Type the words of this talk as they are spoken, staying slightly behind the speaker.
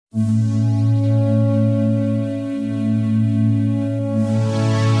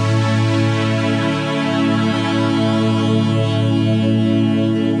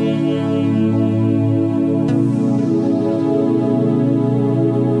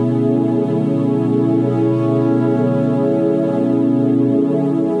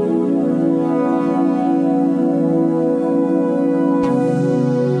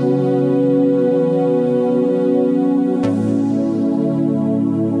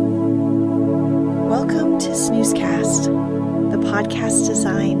Welcome to Snoozecast, the podcast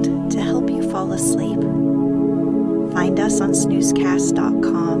designed to help you fall asleep. Find us on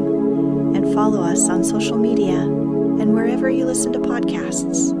snoozecast.com and follow us on social media and wherever you listen to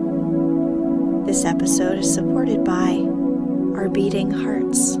podcasts. This episode is supported by Our Beating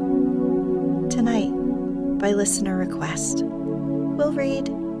Hearts. Tonight, by listener request, we'll read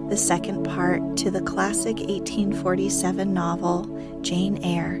the second part to the classic 1847 novel Jane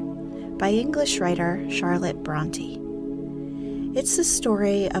Eyre by English writer Charlotte Bronte. It's the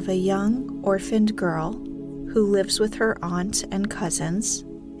story of a young orphaned girl who lives with her aunt and cousins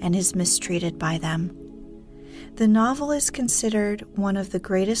and is mistreated by them. The novel is considered one of the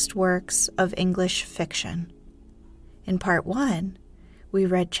greatest works of English fiction. In Part 1, we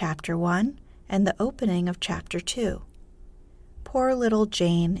read Chapter 1 and the opening of Chapter 2. Poor little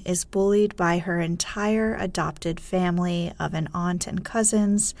Jane is bullied by her entire adopted family of an aunt and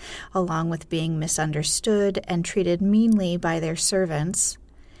cousins, along with being misunderstood and treated meanly by their servants.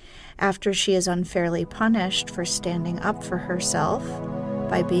 After she is unfairly punished for standing up for herself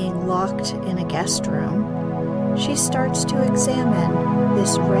by being locked in a guest room, she starts to examine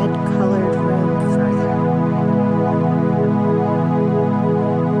this red-colored room further.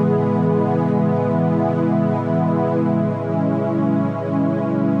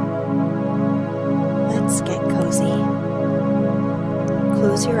 Let's get cozy.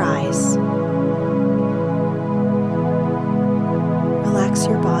 Close your eyes. Relax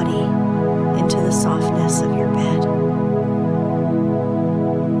your body into the softness of your bed.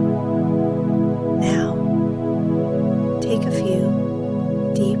 Now, take a few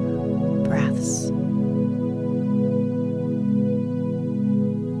deep breaths.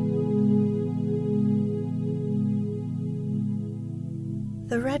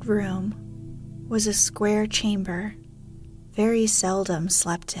 The Red Room was a square chamber, very seldom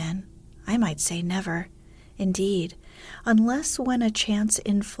slept in, I might say never, indeed, unless when a chance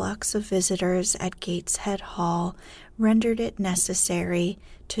influx of visitors at Gateshead Hall rendered it necessary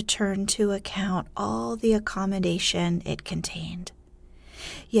to turn to account all the accommodation it contained.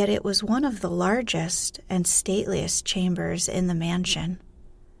 Yet it was one of the largest and stateliest chambers in the mansion.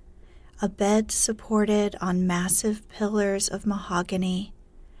 A bed supported on massive pillars of mahogany,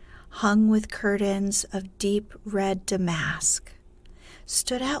 hung with curtains of deep red damask,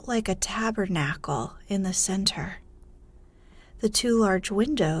 stood out like a tabernacle in the center. The two large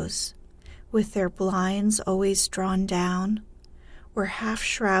windows, with their blinds always drawn down, were half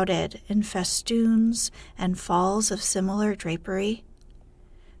shrouded in festoons and falls of similar drapery.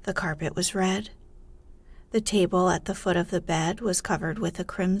 The carpet was red. The table at the foot of the bed was covered with a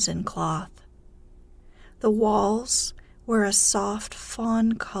crimson cloth. The walls were a soft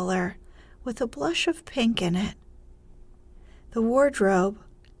fawn color with a blush of pink in it. The wardrobe,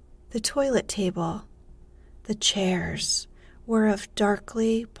 the toilet table, the chairs were of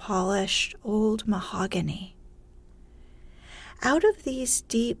darkly polished old mahogany. Out of these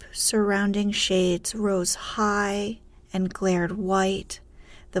deep surrounding shades rose high and glared white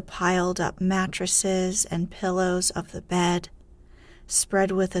the piled-up mattresses and pillows of the bed, spread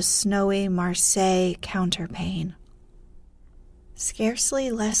with a snowy Marseille counterpane.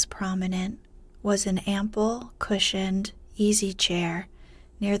 Scarcely less prominent was an ample, cushioned, easy chair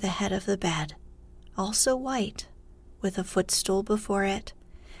near the head of the bed, also white, with a footstool before it,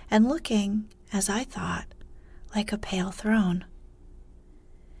 and looking, as I thought, like a pale throne.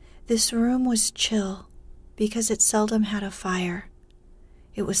 This room was chill because it seldom had a fire.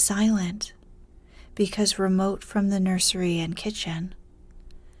 It was silent because remote from the nursery and kitchen.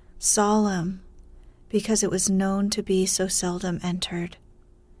 Solemn because it was known to be so seldom entered.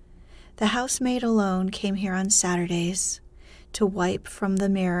 The housemaid alone came here on Saturdays to wipe from the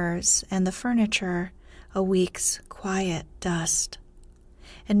mirrors and the furniture a week's quiet dust,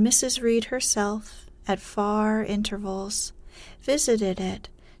 and Mrs. Reed herself, at far intervals, visited it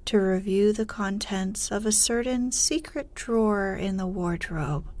to review the contents of a certain secret drawer in the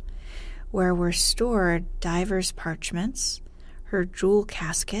wardrobe, where were stored divers parchments, her jewel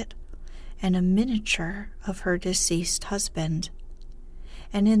casket, and a miniature of her deceased husband.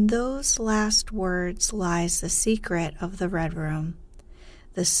 And in those last words lies the secret of the Red Room,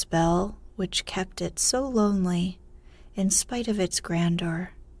 the spell which kept it so lonely in spite of its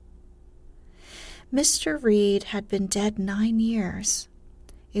grandeur. Mr. Reed had been dead 9 years.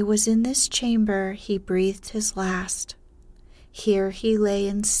 It was in this chamber he breathed his last. Here he lay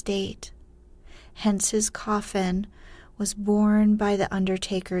in state. Hence his coffin was borne by the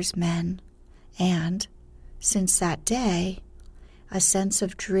undertaker's men, and, since that day, a sense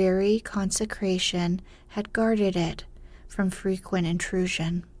of dreary consecration had guarded it from frequent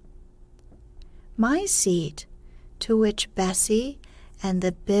intrusion. My seat, to which Bessie and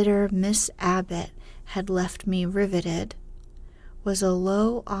the bitter Miss Abbott had left me riveted, was a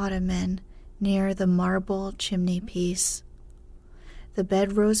low ottoman near the marble chimney-piece. The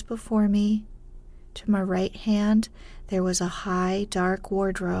bed rose before me. To my right hand there was a high, dark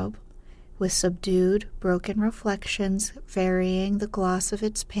wardrobe, with subdued, broken reflections varying the gloss of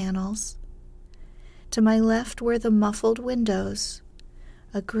its panels. To my left were the muffled windows.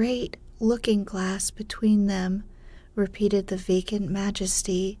 A great looking-glass between them repeated the vacant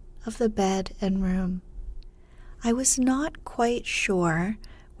majesty of the bed and room. I was not quite sure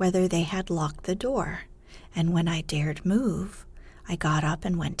whether they had locked the door, and when I dared move, I got up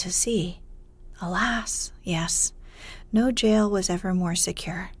and went to see. Alas, yes, no jail was ever more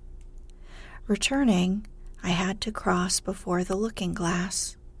secure. Returning, I had to cross before the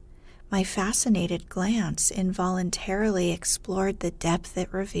looking-glass. My fascinated glance involuntarily explored the depth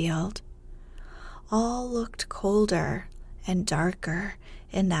it revealed. All looked colder and darker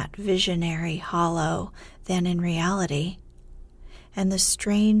in that visionary hollow than in reality, and the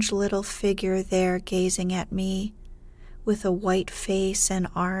strange little figure there gazing at me, with a white face and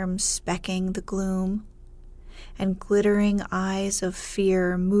arms specking the gloom, and glittering eyes of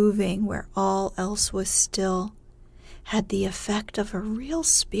fear moving where all else was still, had the effect of a real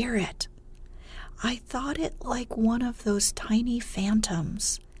spirit. I thought it like one of those tiny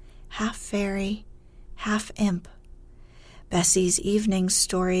phantoms, half fairy, half imp. Bessie's evening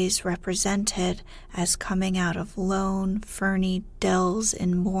stories represented as coming out of lone, ferny dells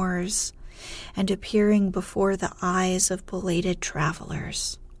and moors, and appearing before the eyes of belated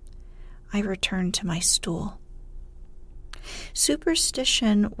travelers. I returned to my stool.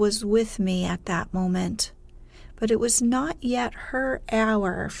 Superstition was with me at that moment, but it was not yet her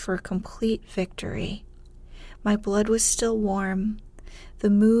hour for complete victory. My blood was still warm. The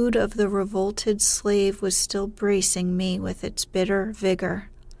mood of the revolted slave was still bracing me with its bitter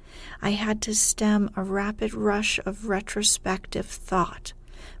vigor. I had to stem a rapid rush of retrospective thought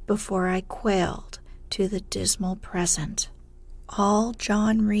before I quailed to the dismal present. All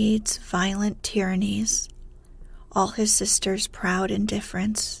John Reed's violent tyrannies, all his sister's proud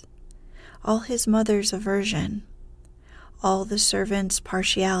indifference, all his mother's aversion, all the servants'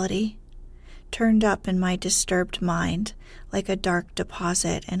 partiality, turned up in my disturbed mind like a dark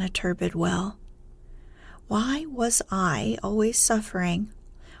deposit in a turbid well. Why was I always suffering,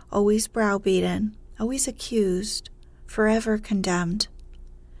 always browbeaten, always accused, forever condemned?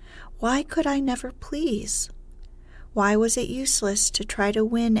 Why could I never please? Why was it useless to try to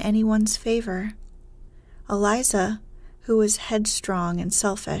win anyone's favor? Eliza, who was headstrong and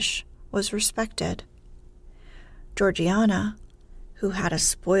selfish, was respected. Georgiana, who had a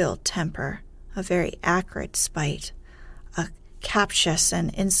spoiled temper, a very acrid spite, a captious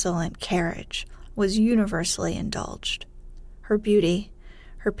and insolent carriage, was universally indulged. Her beauty,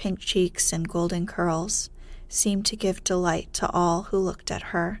 her pink cheeks and golden curls, seemed to give delight to all who looked at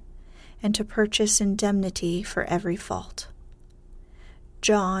her, and to purchase indemnity for every fault.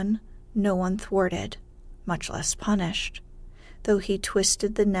 John no one thwarted, much less punished, though he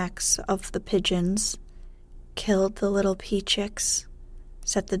twisted the necks of the pigeons, killed the little pea-chicks,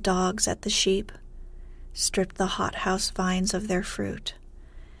 set the dogs at the sheep, stripped the hothouse vines of their fruit,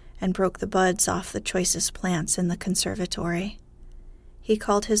 and broke the buds off the choicest plants in the conservatory. He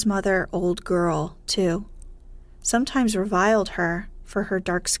called his mother old girl, too, sometimes reviled her for her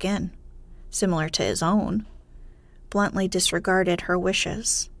dark skin, similar to his own, bluntly disregarded her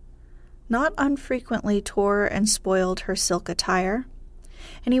wishes, not unfrequently tore and spoiled her silk attire,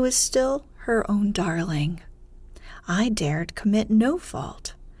 and he was still her own darling. I dared commit no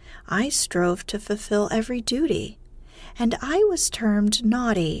fault. I strove to fulfill every duty, and I was termed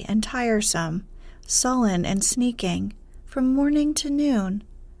naughty and tiresome, sullen and sneaking, from morning to noon,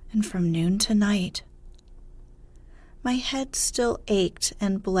 and from noon to night. My head still ached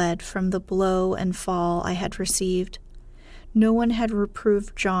and bled from the blow and fall I had received. No one had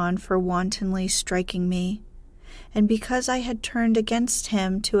reproved John for wantonly striking me, and because I had turned against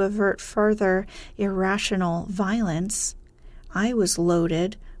him to avert further irrational violence, I was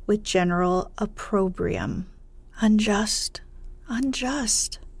loaded with general opprobrium. Unjust,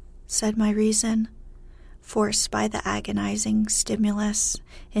 unjust, said my reason, forced by the agonizing stimulus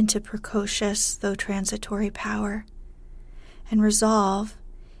into precocious though transitory power, and resolve,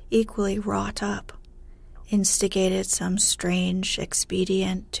 equally wrought up, instigated some strange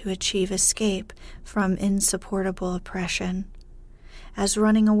expedient to achieve escape from insupportable oppression, as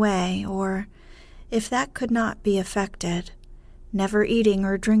running away, or, if that could not be effected, never eating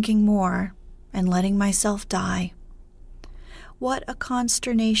or drinking more, and letting myself die. What a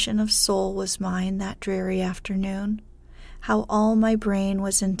consternation of soul was mine that dreary afternoon! How all my brain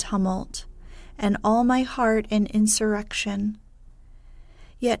was in tumult, and all my heart in insurrection!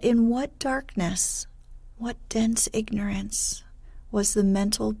 Yet in what darkness, what dense ignorance, was the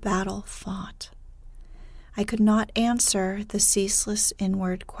mental battle fought! I could not answer the ceaseless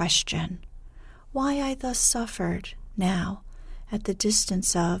inward question, why I thus suffered, now, at the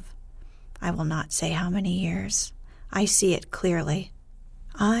distance of, I will not say how many years. I see it clearly.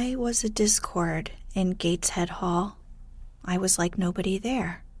 I was a discord in Gateshead Hall. I was like nobody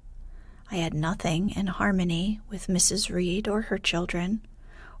there. I had nothing in harmony with Mrs. Reed or her children,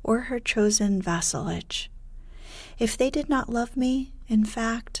 or her chosen vassalage. If they did not love me, in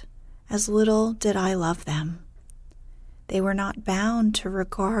fact, as little did I love them. They were not bound to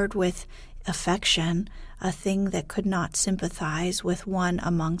regard with affection a thing that could not sympathize with one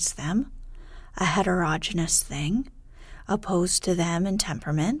amongst them, a heterogeneous thing, opposed to them in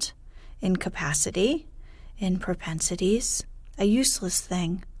temperament, in capacity, in propensities, a useless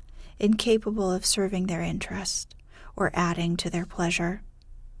thing, incapable of serving their interest or adding to their pleasure,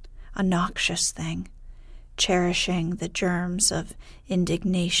 a noxious thing, cherishing the germs of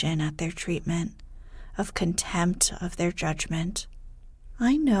indignation at their treatment, of contempt of their judgment.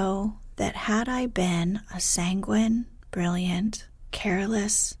 I know that had I been a sanguine, brilliant,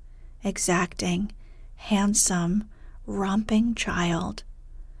 careless, exacting, handsome, romping child,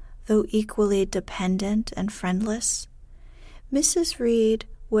 though equally dependent and friendless, Mrs. Reed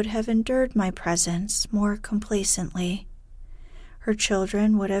would have endured my presence more complacently. Her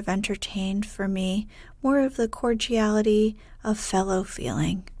children would have entertained for me more of the cordiality of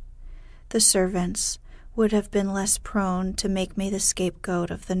fellow-feeling. The servants would have been less prone to make me the scapegoat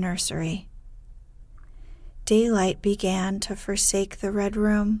of the nursery. Daylight began to forsake the Red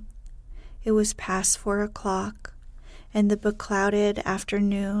Room. It was past 4 o'clock, and the beclouded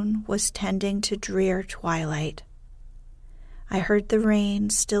afternoon was tending to drear twilight. I heard the rain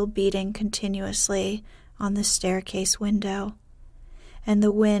still beating continuously on the staircase window, and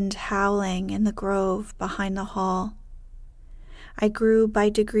the wind howling in the grove behind the hall. I grew by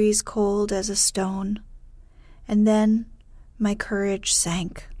degrees cold as a stone, and then my courage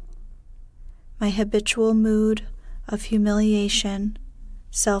sank. My habitual mood of humiliation,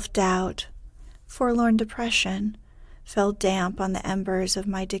 self-doubt, forlorn depression fell damp on the embers of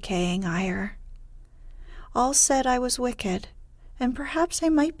my decaying ire. All said I was wicked, and perhaps I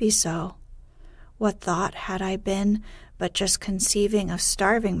might be so. What thought had I been but just conceiving of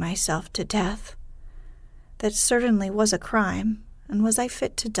starving myself to death? That certainly was a crime, and was I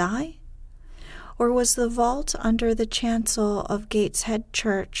fit to die? Or was the vault under the chancel of Gateshead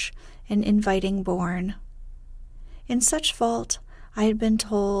Church an inviting bourne? In such vault, I had been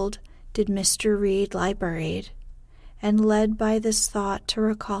told, did Mr. Reed lie buried, and led by this thought to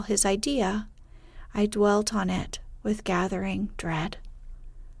recall his idea, I dwelt on it with gathering dread.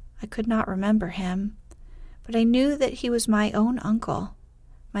 I could not remember him, but I knew that he was my own uncle,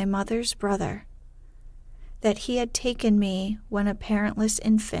 my mother's brother, that he had taken me when a parentless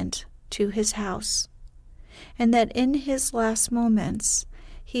infant to his house, and that in his last moments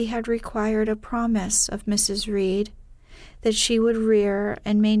he had required a promise of Mrs. Reed that she would rear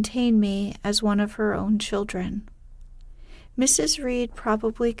and maintain me as one of her own children. Mrs. Reed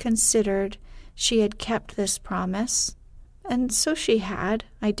probably considered she had kept this promise, and so she had,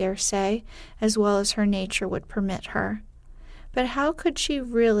 I dare say, as well as her nature would permit her. But how could she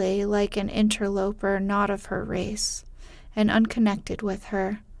really like an interloper not of her race, and unconnected with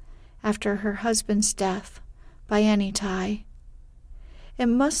her, after her husband's death, by any tie? It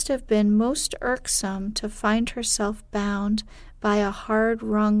must have been most irksome to find herself bound by a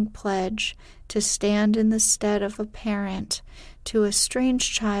hard-wrung pledge to stand in the stead of a parent to a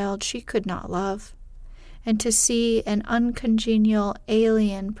strange child she could not love, and to see an uncongenial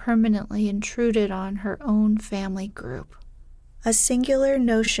alien permanently intruded on her own family group. A singular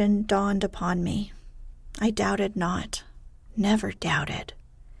notion dawned upon me. I doubted not, never doubted,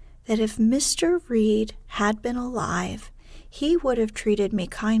 that if Mr. Reed had been alive, he would have treated me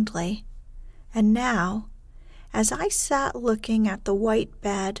kindly. And now, as I sat looking at the white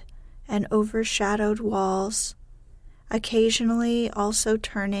bed and overshadowed walls, occasionally also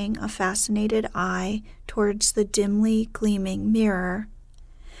turning a fascinated eye towards the dimly gleaming mirror,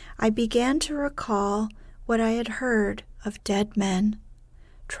 I began to recall what I had heard of dead men,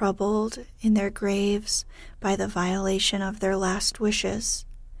 troubled in their graves by the violation of their last wishes,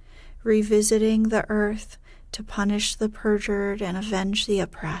 revisiting the earth to punish the perjured and avenge the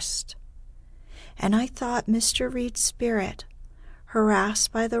oppressed. And I thought Mr. Reed's spirit,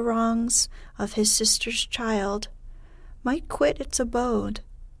 harassed by the wrongs of his sister's child, might quit its abode,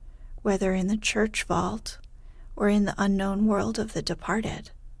 whether in the church vault or in the unknown world of the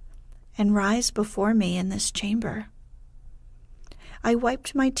departed, and rise before me in this chamber. I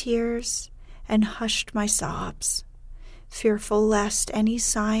wiped my tears and hushed my sobs, fearful lest any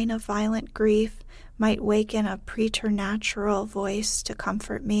sign of violent grief might waken a preternatural voice to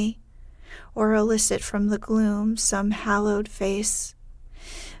comfort me, or elicit from the gloom some hallowed face,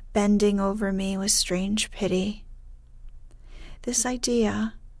 bending over me with strange pity. This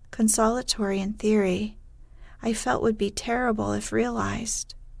idea, consolatory in theory, I felt would be terrible if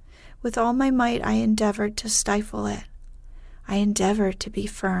realized. With all my might I endeavored to stifle it. I endeavored to be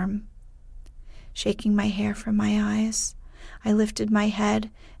firm. Shaking my hair from my eyes, I lifted my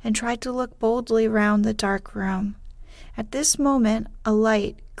head and tried to look boldly round the dark room. At this moment a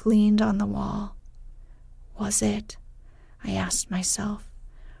light gleamed on the wall. Was it, I asked myself,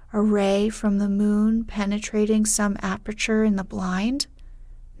 a ray from the moon penetrating some aperture in the blind?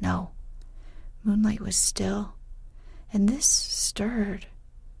 No. Moonlight was still, and this stirred.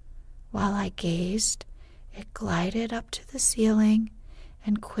 While I gazed, it glided up to the ceiling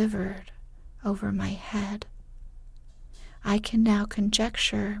and quivered over my head. I can now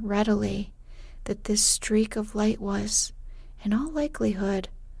conjecture readily that this streak of light was, in all likelihood,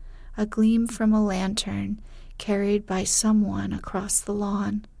 a gleam from a lantern carried by someone across the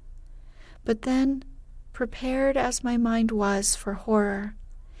lawn. But then, prepared as my mind was for horror,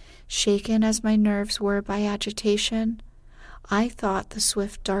 shaken as my nerves were by agitation, I thought the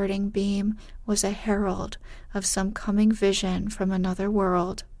swift darting beam was a herald of some coming vision from another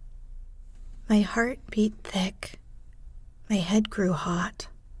world. My heart beat thick. My head grew hot.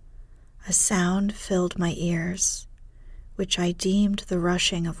 A sound filled my ears, which I deemed the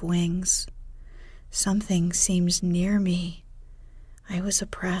rushing of wings. Something seemed near me. I was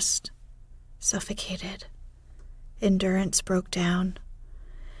oppressed, suffocated. Endurance broke down.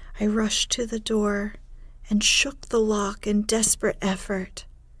 I rushed to the door and shook the lock in desperate effort.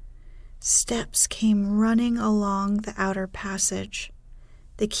 Steps came running along the outer passage.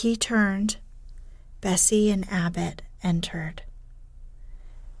 The key turned. Bessie and Abbott entered.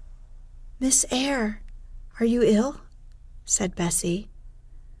 "Miss Eyre, are you ill?" said Bessie.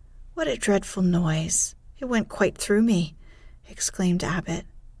 "What a dreadful noise! It went quite through me," exclaimed Abbott.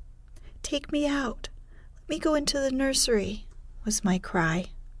 "Take me out. Let me go into the nursery," was my cry.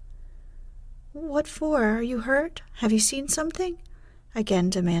 "What for? Are you hurt? Have you seen something?" again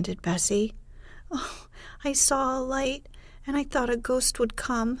demanded Bessie. "Oh, I saw a light, and I thought a ghost would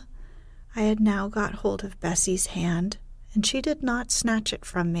come." I had now got hold of Bessie's hand, and she did not snatch it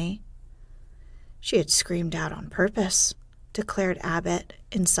from me. "She had screamed out on purpose," declared Abbott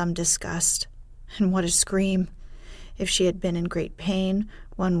in some disgust. "And what a scream! If she had been in great pain,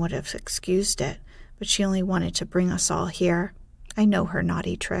 one would have excused it, but she only wanted to bring us all here. I know her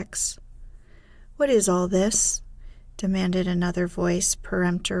naughty tricks." "What is all this?" demanded another voice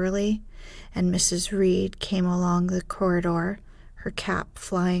peremptorily, and Mrs. Reed came along the corridor, her cap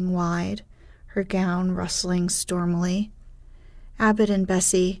flying wide, her gown rustling stormily. "Abbott and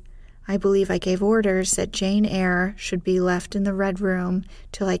Bessie, I believe I gave orders that Jane Eyre should be left in the Red Room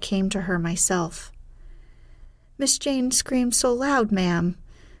till I came to her myself." "Miss Jane screamed so loud, ma'am,"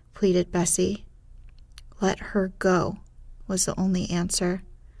 pleaded Bessie. "Let her go," was the only answer.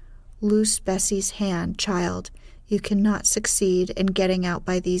 "Loose Bessie's hand, child. You cannot succeed in getting out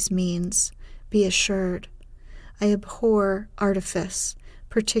by these means, be assured. I abhor artifice,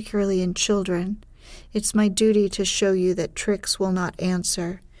 particularly in children. It's my duty to show you that tricks will not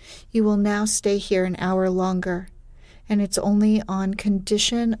answer. You will now stay here an hour longer, and it's only on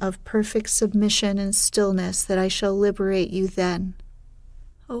condition of perfect submission and stillness that I shall liberate you then."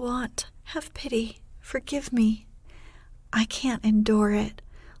 "Oh, Aunt, have pity. Forgive me. I can't endure it.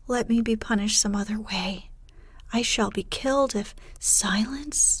 Let me be punished some other way. I shall be killed if—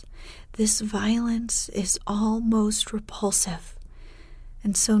 Silence! This violence is almost repulsive."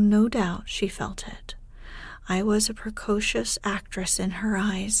 And so no doubt she felt it. I was a precocious actress in her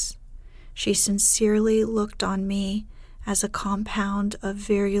eyes. She sincerely looked on me as a compound of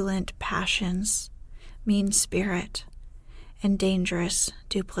virulent passions, mean spirit, and dangerous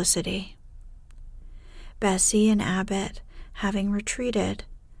duplicity. Bessie and Abbott having retreated,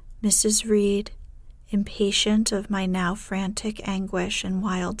 Mrs. Reed, impatient of my now frantic anguish and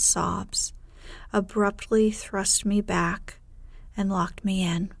wild sobs, abruptly thrust me back and locked me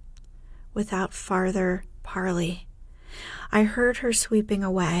in, without farther parley. I heard her sweeping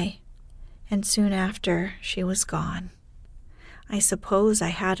away, and soon after she was gone. I suppose I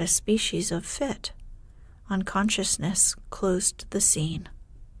had a species of fit. Unconsciousness closed the scene.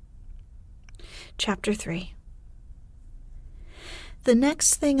 Chapter 3. The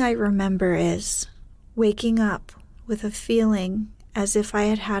next thing I remember is waking up with a feeling as if I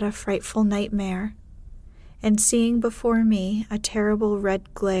had had a frightful nightmare, and seeing before me a terrible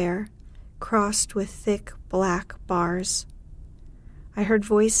red glare crossed with thick black bars. I heard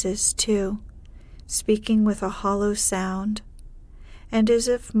voices, too, speaking with a hollow sound, and as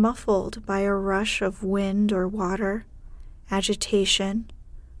if muffled by a rush of wind or water, agitation,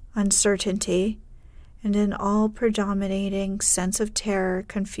 uncertainty, and an all-predominating sense of terror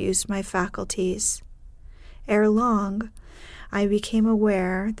confused my faculties. Ere long, I became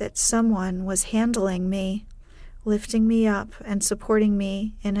aware that someone was handling me, lifting me up and supporting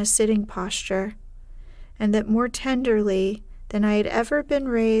me in a sitting posture, and that more tenderly than I had ever been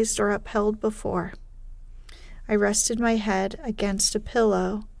raised or upheld before. I rested my head against a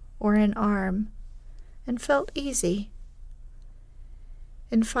pillow or an arm and felt easy.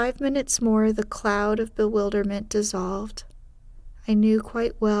 In 5 minutes more, the cloud of bewilderment dissolved. I knew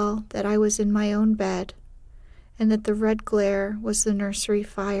quite well that I was in my own bed, and that the red glare was the nursery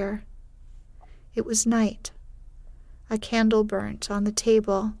fire. It was night. A candle burnt on the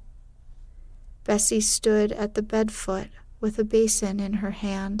table. Bessie stood at the bed foot with a basin in her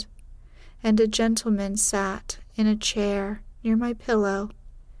hand, and a gentleman sat in a chair near my pillow,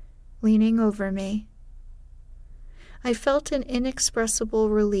 leaning over me. I felt an inexpressible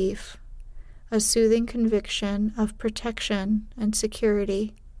relief, a soothing conviction of protection and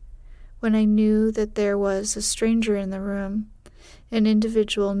security, when I knew that there was a stranger in the room, an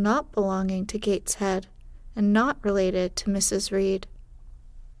individual not belonging to Gateshead and not related to Mrs. Reed.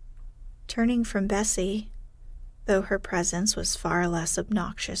 Turning from Bessie, though her presence was far less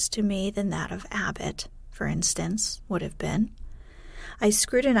obnoxious to me than that of Abbott, for instance, would have been, I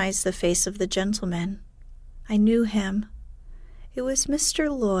scrutinized the face of the gentleman. I knew him. It was Mr.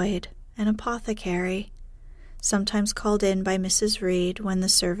 Lloyd, an apothecary, sometimes called in by Mrs. Reed when the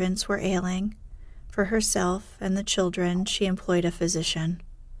servants were ailing. For herself and the children she employed a physician.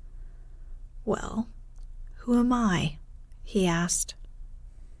 "Well, who am I?" he asked.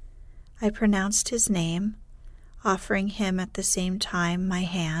 I pronounced his name, offering him at the same time my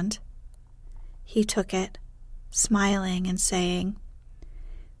hand. He took it, smiling and saying,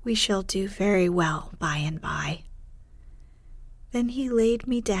 "We shall do very well by and by." Then he laid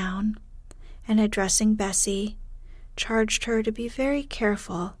me down, and addressing Bessie, charged her to be very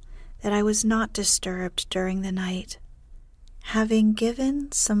careful that I was not disturbed during the night. Having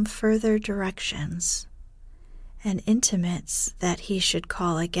given some further directions, and intimates that he should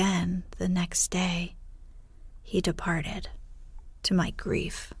call again the next day, he departed, to my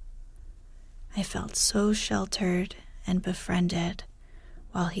grief. I felt so sheltered and befriended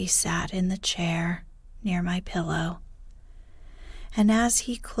while he sat in the chair near my pillow, and as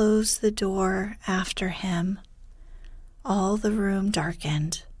he closed the door after him, all the room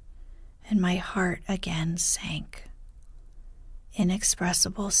darkened, and my heart again sank.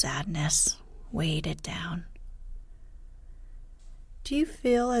 Inexpressible sadness weighed it down. "Do you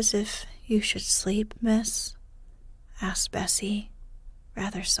feel as if you should sleep, miss?" asked Bessie,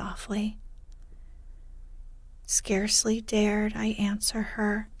 rather softly. Scarcely dared I answer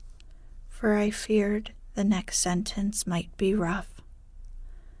her, for I feared the next sentence might be rough.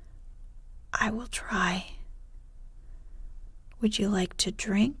 "I will try. Would you like to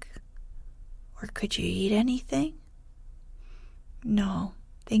drink? Or could you eat anything?" "No,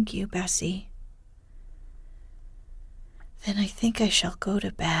 thank you, Bessie." "Then I think I shall go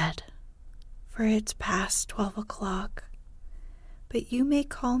to bed, for it's past 12 o'clock. But you may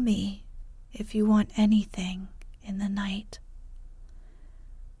call me if you want anything in the night."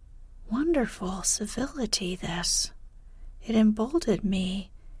 Wonderful civility, this. It emboldened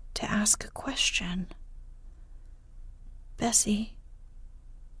me to ask a question. "Bessie,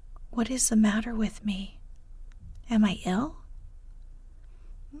 what is the matter with me? Am I ill?"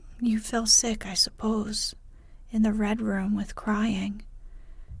 "You fell sick, I suppose, in the Red Room with crying.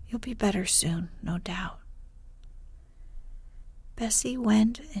 You'll be better soon, no doubt." Bessie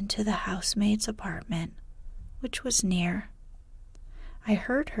went into the housemaid's apartment, which was near. I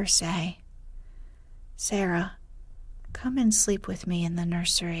heard her say, "Sarah, come and sleep with me in the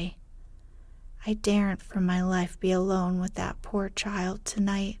nursery. I daren't for my life be alone with that poor child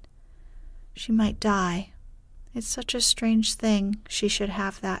tonight. She might die. It's such a strange thing she should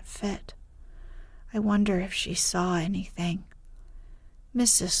have that fit. I wonder if she saw anything.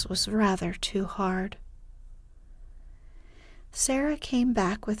 Missus was rather too hard." Sarah came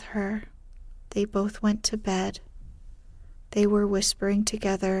back with her. They both went to bed. They were whispering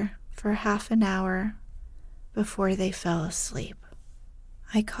together for half an hour before they fell asleep.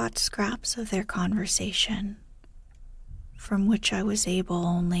 I caught scraps of their conversation. from which I was able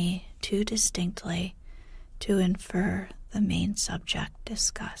only too distinctly to infer the main subject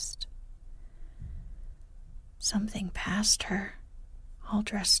discussed. Something passed her, all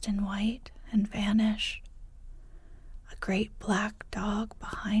dressed in white, and vanished. A great black dog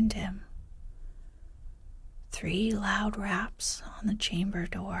behind him. 3 loud raps on the chamber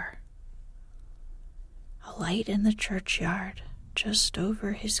door. A light in the churchyard just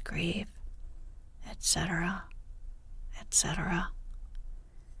over his grave, etc., etc.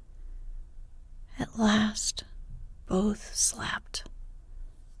 At last, both slept.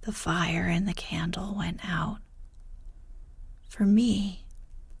 The fire and the candle went out. For me,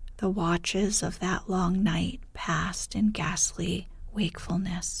 the watches of that long night passed in ghastly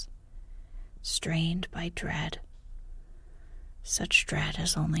wakefulness, strained by dread, such dread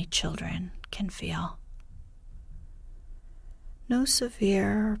as only children can feel. No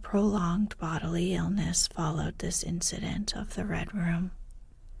severe or prolonged bodily illness followed this incident of the Red Room.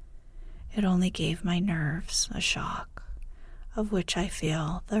 It only gave my nerves a shock, of which I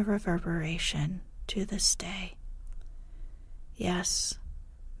feel the reverberation to this day. Yes,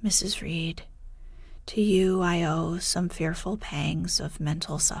 Mrs. Reed, to you I owe some fearful pangs of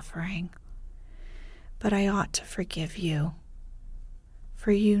mental suffering, but I ought to forgive you,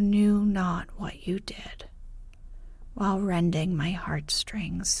 for you knew not what you did. While rending my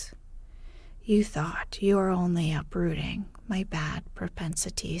heartstrings, you thought you were only uprooting my bad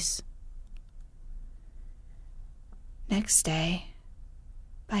propensities. Next day,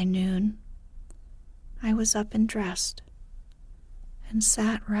 by noon, I was up and dressed, and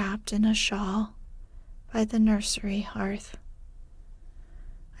sat wrapped in a shawl by the nursery hearth.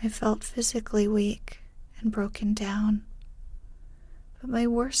 I felt physically weak and broken down, but my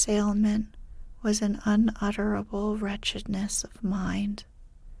worst ailment was an unutterable wretchedness of mind,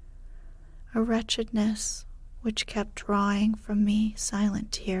 a wretchedness which kept drawing from me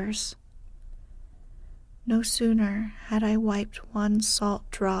silent tears. No sooner had I wiped one salt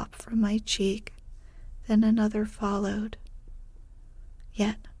drop from my cheek than another followed.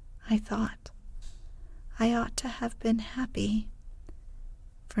 Yet, I thought, I ought to have been happy,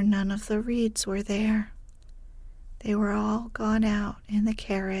 for none of the Reeds were there. They were all gone out in the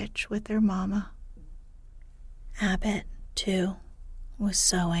carriage with their mamma. Abbott, too, was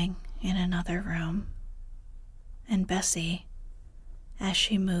sewing in another room, and Bessie, as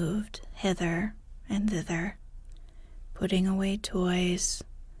she moved hither and thither, putting away toys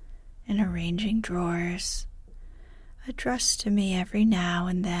and arranging drawers, addressed to me every now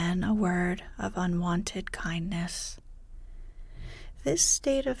and then a word of unwonted kindness. This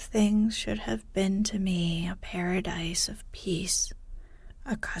state of things should have been to me a paradise of peace,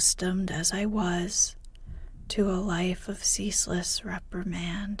 accustomed as I was to a life of ceaseless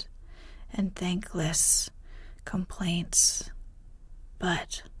reprimand and thankless complaints.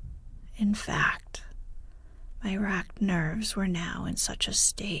 But, in fact, my racked nerves were now in such a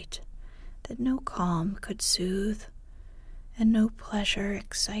state that no calm could soothe and no pleasure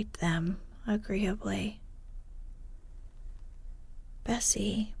excite them agreeably.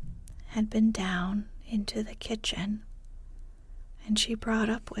 Bessie had been down into the kitchen, and she brought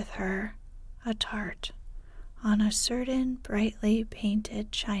up with her a tart on a certain brightly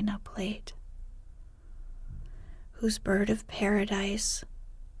painted china plate, whose bird of paradise,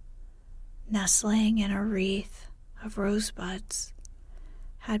 nestling in a wreath of rosebuds,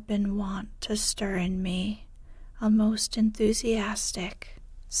 had been wont to stir in me a most enthusiastic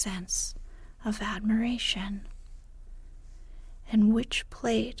sense of admiration, and which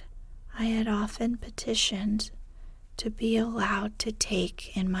plate I had often petitioned to be allowed to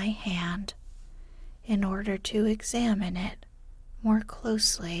take in my hand in order to examine it more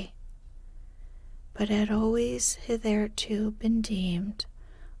closely, but had always hitherto been deemed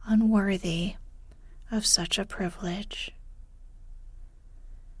unworthy of such a privilege.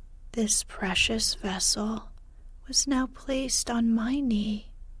 This precious vessel was now placed on my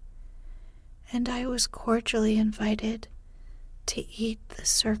knee, and I was cordially invited to eat the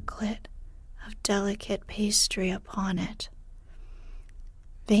circlet of delicate pastry upon it.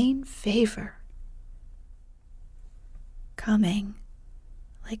 Vain favor! Coming,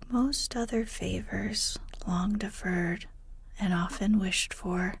 like most other favors long deferred and often wished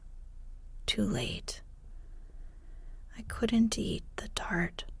for, too late. I couldn't eat the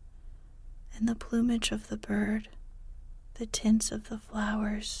tart, and the plumage of the bird, the tints of the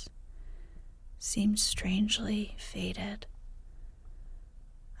flowers, seemed strangely faded.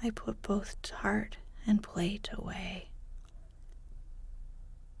 I put both tart and plate away.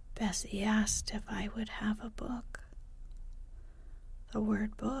 Bessie asked if I would have a book. The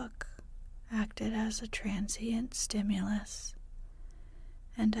word book acted as a transient stimulus,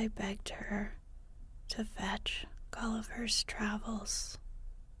 and I begged her to fetch Gulliver's Travels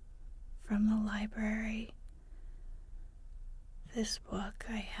from the library. This book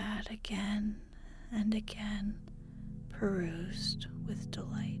I had again and again perused with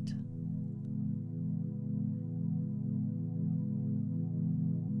delight.